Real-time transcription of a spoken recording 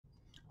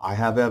I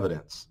have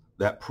evidence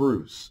that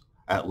proves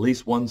at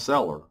least one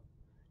seller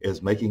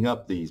is making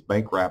up these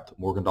bank-wrapped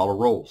Morgan dollar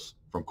rolls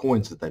from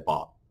coins that they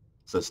bought.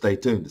 So stay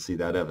tuned to see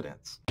that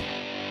evidence.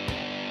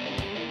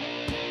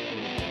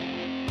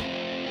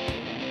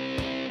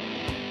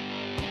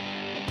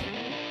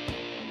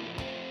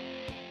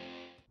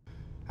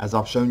 As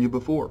I've shown you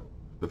before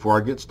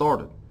I get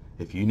started,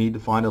 if you need to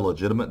find a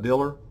legitimate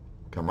dealer,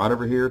 come right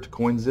over here to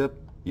CoinZip.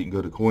 You can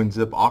go to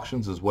CoinZip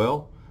auctions as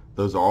well.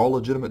 Those are all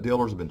legitimate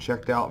dealers, have been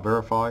checked out,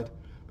 verified.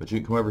 But you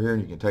can come over here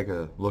and you can take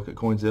a look at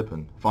CoinZip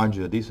and find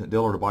you a decent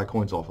dealer to buy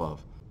coins off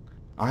of.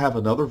 I have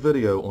another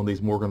video on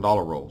these Morgan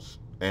dollar rolls,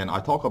 and I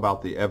talk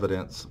about the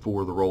evidence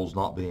for the rolls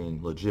not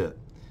being legit.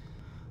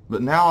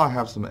 But now I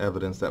have some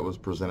evidence that was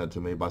presented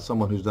to me by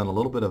someone who's done a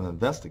little bit of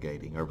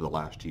investigating over the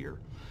last year,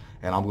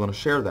 and I'm going to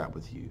share that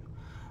with you.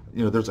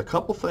 You know, there's a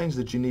couple things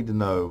that you need to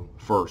know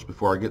first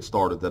before I get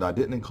started that I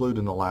didn't include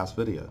in the last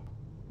video.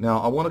 Now,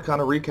 I want to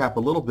kind of recap a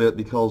little bit,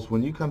 because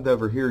when you come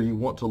over here, you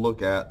want to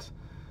look at,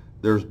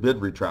 there's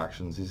bid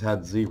retractions. He's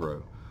had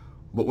 0.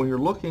 But when you're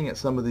looking at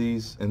some of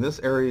these, in this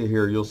area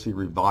here, you'll see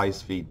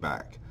revised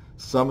feedback.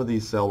 Some of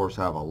these sellers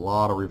have a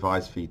lot of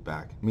revised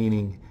feedback,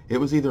 meaning it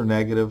was either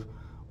negative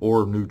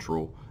or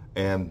neutral,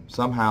 and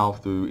somehow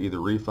through either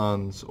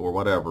refunds or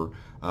whatever,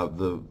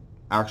 the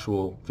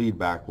actual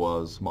feedback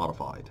was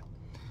modified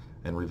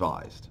and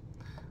revised.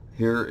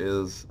 Here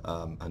is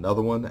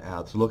another one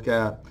to look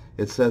at.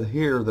 It said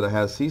here that it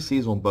has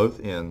CCs on both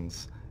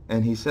ends,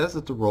 and he says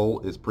that the roll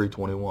is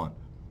pre-21.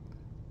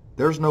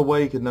 There's no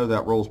way you could know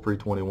that roll's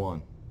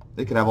pre-21.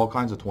 It could have all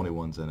kinds of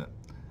 21s in it.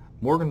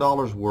 Morgan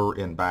dollars were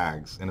in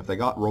bags, and if they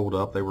got rolled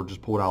up, they were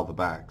just pulled out of the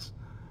bags.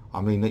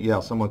 I mean, yeah,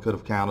 someone could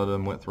have counted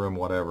them, went through them,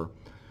 whatever.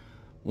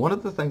 One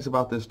of the things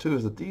about this, too,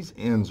 is that these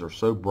ends are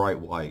so bright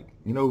white.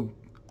 You know,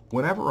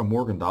 whenever a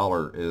Morgan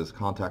dollar is in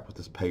contact with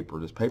this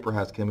paper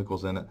has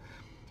chemicals in it.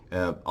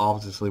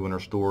 Obviously, when they're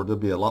stored, there'll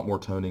be a lot more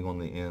toning on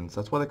the ends.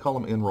 That's why they call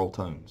them end-roll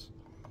tones.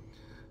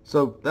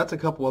 So that's a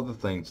couple other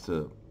things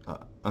to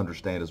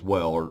understand as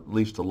well, or at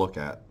least to look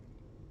at.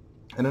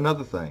 And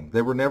another thing,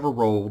 they were never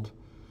rolled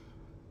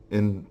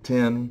in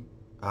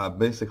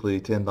basically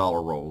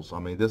 $10 rolls. I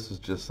mean, this is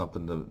just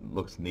something that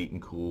looks neat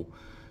and cool.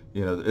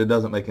 You know, it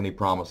doesn't make any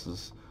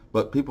promises,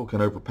 but people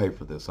can overpay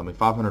for this. I mean,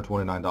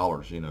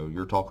 $529, you know,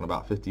 you're talking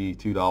about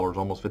 $52,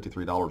 almost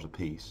 $53 a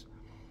piece.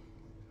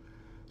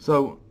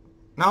 So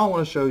now I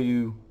want to show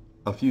you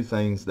a few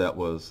things that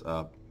was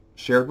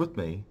shared with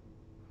me.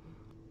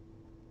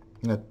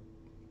 Now,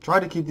 try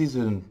to keep these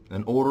in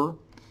order.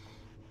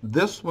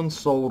 This one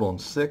sold on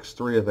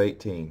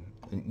 6/3/18,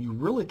 and you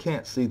really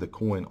can't see the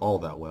coin all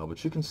that well,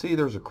 but you can see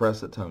there's a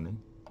crescent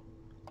toning.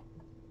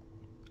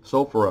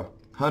 Sold for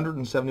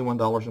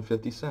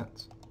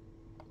 $171.50.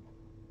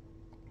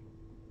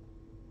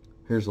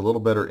 Here's a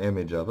little better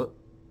image of it.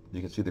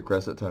 You can see the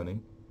crescent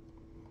toning.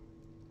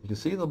 You can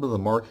see a little bit of the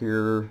mark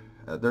here.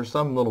 There's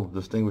some little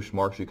distinguished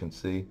marks you can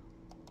see.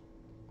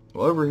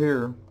 Well, over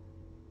here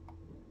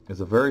is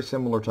a very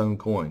similar tone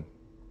coin.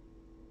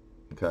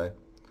 Okay,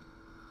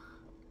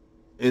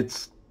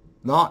 it's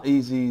not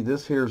easy.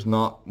 This here is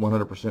not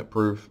 100%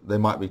 proof. They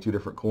might be two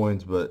different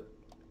coins, but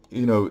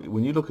you know,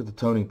 when you look at the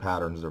toning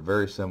patterns, they're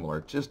very similar.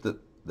 It's just that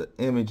the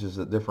image is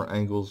at different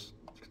angles.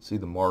 You can see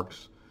the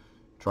marks.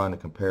 Trying to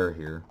compare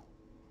here,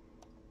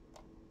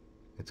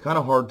 it's kind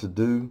of hard to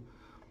do,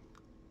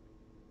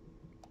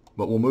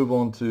 but we'll move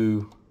on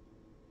to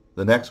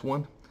the next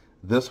one.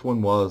 This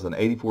one was an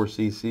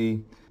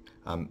 84cc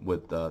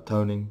with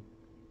toning.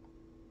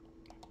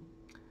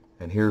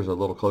 And here's a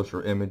little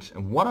closer image.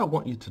 And what I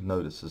want you to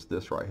notice is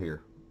this right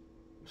here.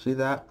 See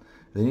that?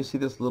 Then you see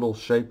this little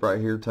shape right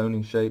here,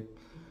 toning shape.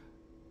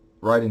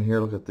 Right in here,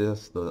 look at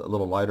this, the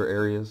little lighter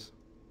areas.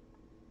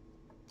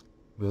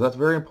 Because that's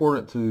very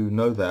important to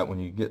know that when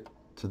you get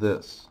to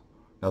this.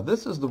 Now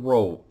this is the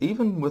roll.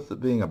 Even with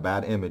it being a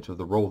bad image of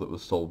the roll that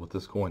was sold with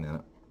this coin in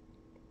it,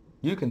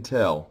 you can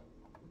tell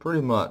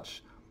pretty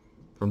much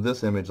from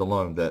this image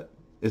alone that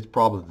it's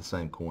probably the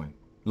same coin.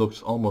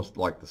 Looks almost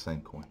like the same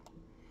coin.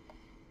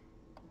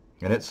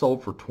 And it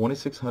sold for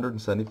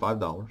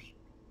 $2,675.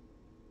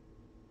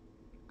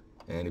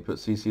 And he put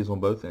CCs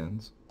on both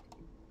ends.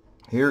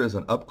 Here is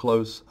an up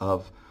close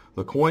of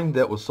the coin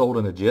that was sold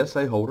in a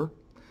GSA holder.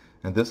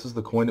 And this is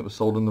the coin that was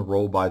sold in the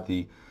roll by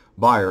the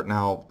buyer.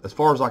 Now, as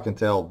far as I can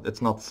tell,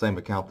 it's not the same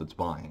account that's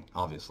buying,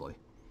 obviously.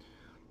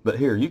 But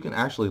here, you can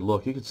actually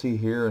look. You can see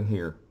here and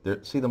here.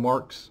 There, see the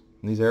marks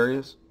in these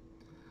areas?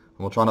 I'm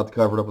going to try not to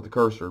cover it up with the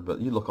cursor,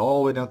 but you look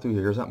all the way down through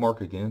here. Here's that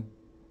mark again.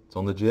 It's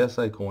on the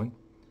GSA coin.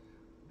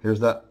 Here's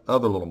that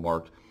other little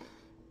mark.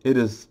 It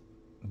is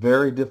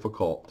very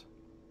difficult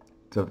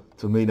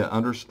to me to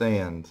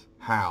understand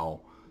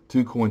how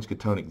two coins could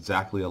tone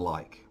exactly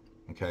alike.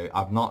 Okay,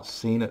 I've not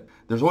seen it.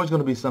 There's always going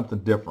to be something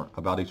different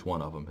about each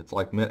one of them. It's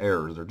like mint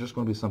errors. They're just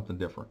going to be something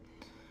different.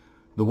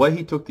 The way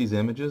he took these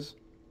images,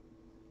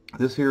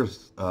 this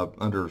here's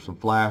under some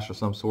flash of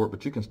some sort,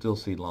 but you can still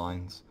see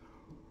lines.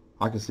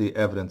 I can see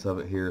evidence of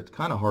it here. It's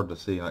kind of hard to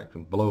see. I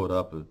can blow it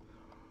up.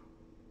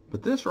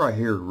 But this right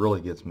here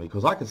really gets me,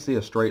 because I could see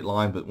a straight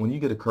line, but when you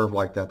get a curve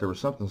like that, there was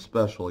something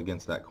special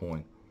against that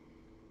coin.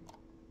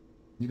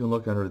 You can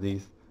look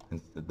underneath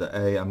the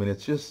A. I mean,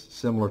 it's just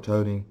similar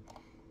toning.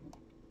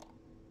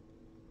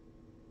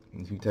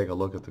 If you take a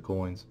look at the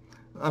coins.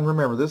 And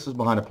remember, this is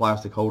behind a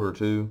plastic holder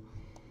too.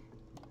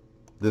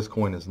 This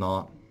coin is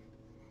not.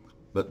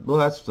 But well,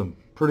 that's some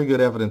pretty good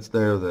evidence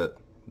there that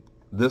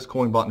this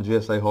coin bought in the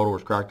GSA holder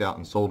was cracked out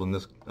and sold in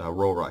this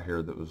roll right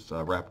here that was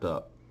wrapped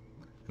up.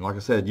 And like I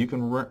said, you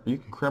can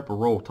crimp a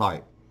roll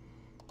tight.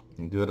 You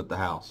can do it at the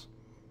house.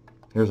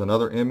 Here's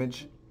another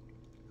image.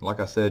 Like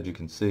I said, you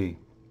can see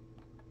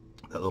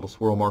that little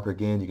swirl marker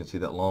again. You can see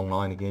that long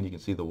line again. You can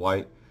see the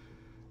white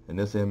in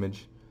this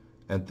image.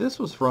 And this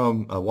was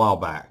from a while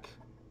back.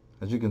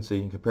 As you can see,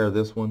 you can compare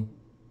this one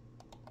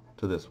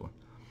to this one.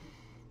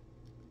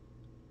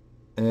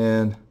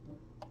 And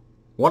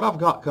what I've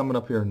got coming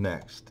up here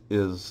next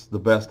is the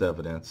best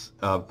evidence.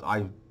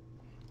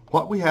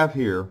 What we have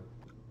here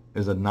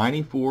is a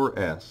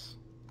 94S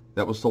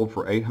that was sold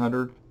for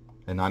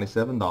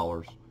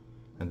 $897,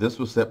 and this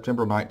was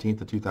September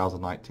 19th of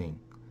 2019.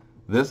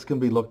 This can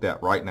be looked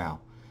at right now.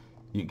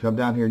 You can come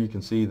down here and you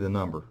can see the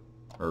number,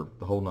 or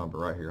the whole number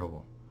right here. Hold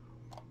on.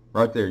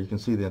 Right there, you can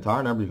see the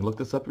entire number. You can look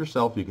this up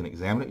yourself. You can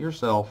examine it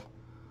yourself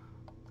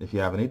if you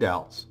have any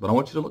doubts. But I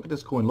want you to look at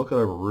this coin. Look it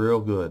over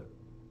real good.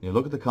 You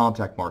look at the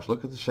contact marks.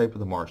 Look at the shape of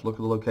the marks. Look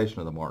at the location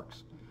of the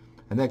marks.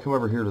 And then come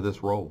over here to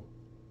this roll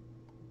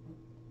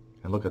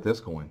and look at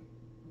this coin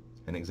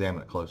and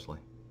examine it closely.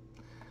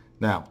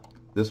 Now,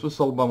 this was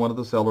sold by one of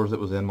the sellers that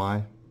was in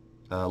my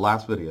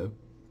last video.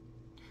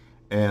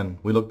 And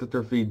we looked at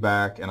their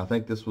feedback, and I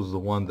think this was the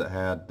one that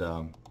had,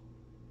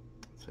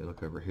 let's see,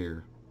 look over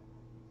here.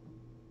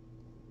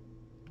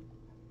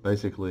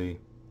 Basically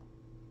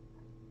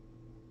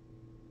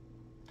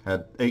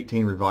had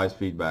 18 revised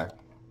feedback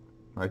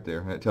right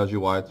there, and it tells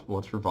you why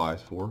it's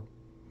revised for.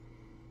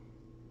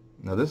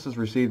 Now this is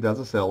received as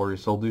a seller. He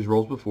sold these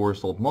rolls before. He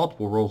sold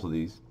multiple rolls of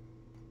these.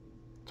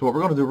 So what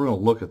we're going to do, we're going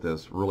to look at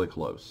this really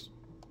close.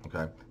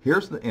 Okay,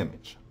 here's the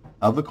image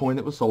of the coin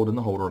that was sold in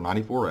the holder,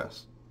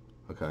 94S.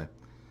 Okay,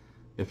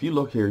 if you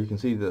look here, you can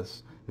see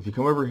this. If you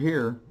come over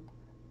here,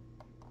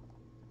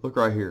 look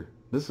right here.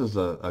 This is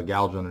a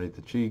gouge underneath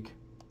the cheek.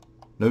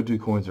 No two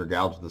coins are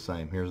gouged the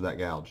same. Here's that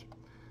gouge.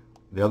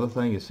 The other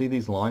thing, you see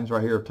these lines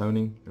right here of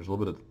toning? There's a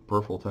little bit of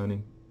peripheral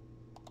toning.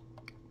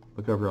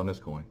 Look over on this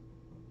coin.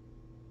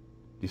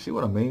 Do you see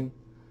what I mean?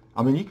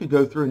 I mean, you could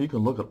go through and you can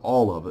look at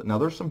all of it. Now,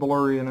 there's some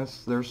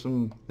blurriness. There's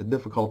some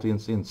difficulty in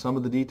seeing some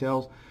of the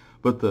details,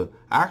 but the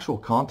actual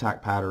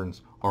contact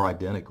patterns are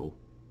identical.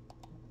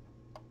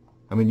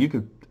 I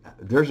mean,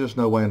 there's just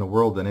no way in the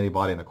world that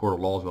anybody in a court of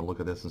law is going to look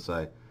at this and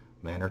say,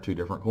 man, they're two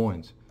different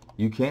coins.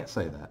 You can't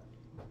say that.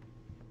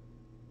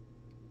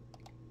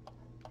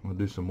 I'm going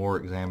to do some more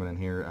examining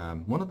here.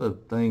 One of the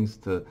things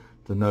to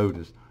note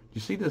is, you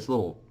see this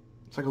little,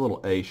 it's like a little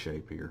A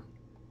shape here.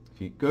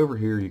 If you go over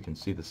here, you can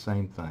see the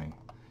same thing.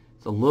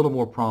 It's a little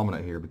more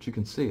prominent here, but you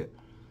can see it.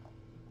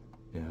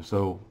 Yeah,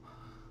 so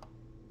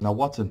now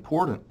what's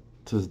important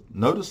to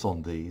notice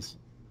on these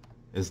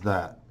is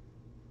that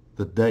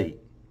the date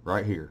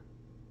right here,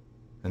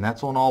 and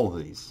that's on all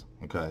of these,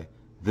 okay?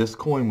 This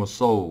coin was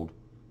sold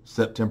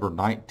September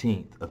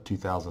 19th of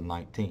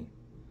 2019.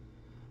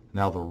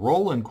 Now the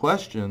roll in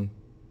question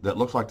that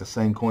looks like the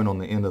same coin on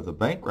the end of the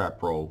bank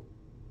wrap roll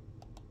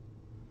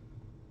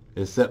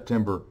is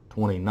September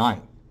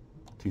 29th,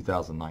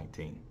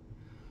 2019.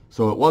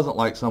 So it wasn't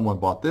like someone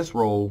bought this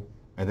roll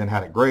and then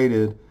had it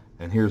graded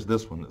and here's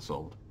this one that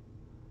sold.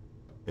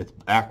 It's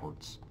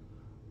backwards.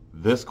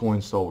 This coin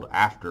sold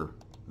after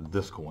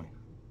this coin.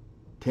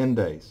 10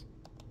 days.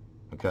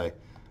 Okay?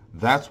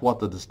 That's what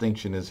the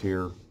distinction is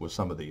here with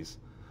some of these.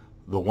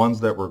 The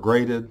ones that were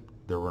graded,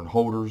 that were in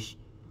holders,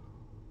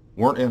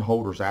 weren't in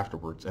holders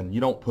afterwards, and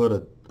you don't put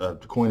a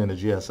coin in a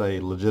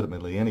GSA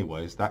legitimately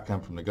anyways. That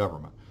comes from the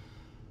government.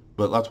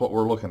 But that's what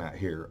we're looking at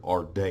here,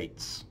 are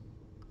dates.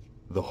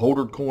 The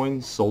holdered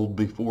coins sold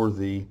before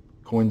the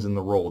coins in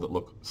the roll that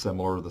look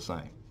similar or the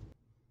same.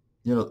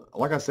 You know,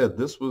 like I said,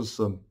 this was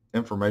some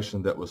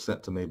information that was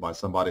sent to me by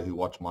somebody who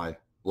watched my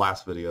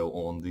last video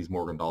on these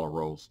Morgan dollar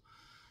rolls.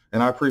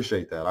 And I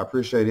appreciate that. I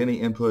appreciate any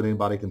input.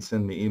 Anybody can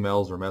send me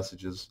emails or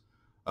messages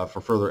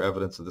for further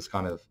evidence of this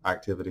kind of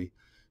activity.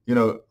 You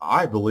know,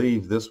 I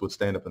believe this would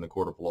stand up in the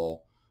court of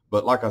law.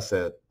 But like I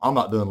said, I'm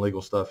not doing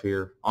legal stuff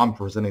here. I'm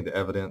presenting the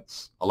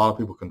evidence. A lot of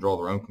people can draw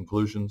their own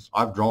conclusions.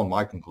 I've drawn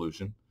my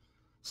conclusion.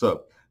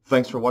 So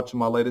thanks for watching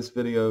my latest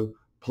video.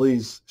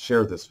 Please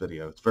share this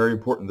video. It's very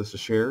important this is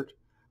shared.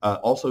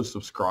 Also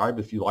subscribe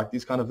if you like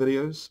these kind of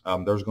videos.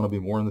 There's going to be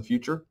more in the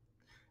future.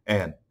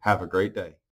 And have a great day.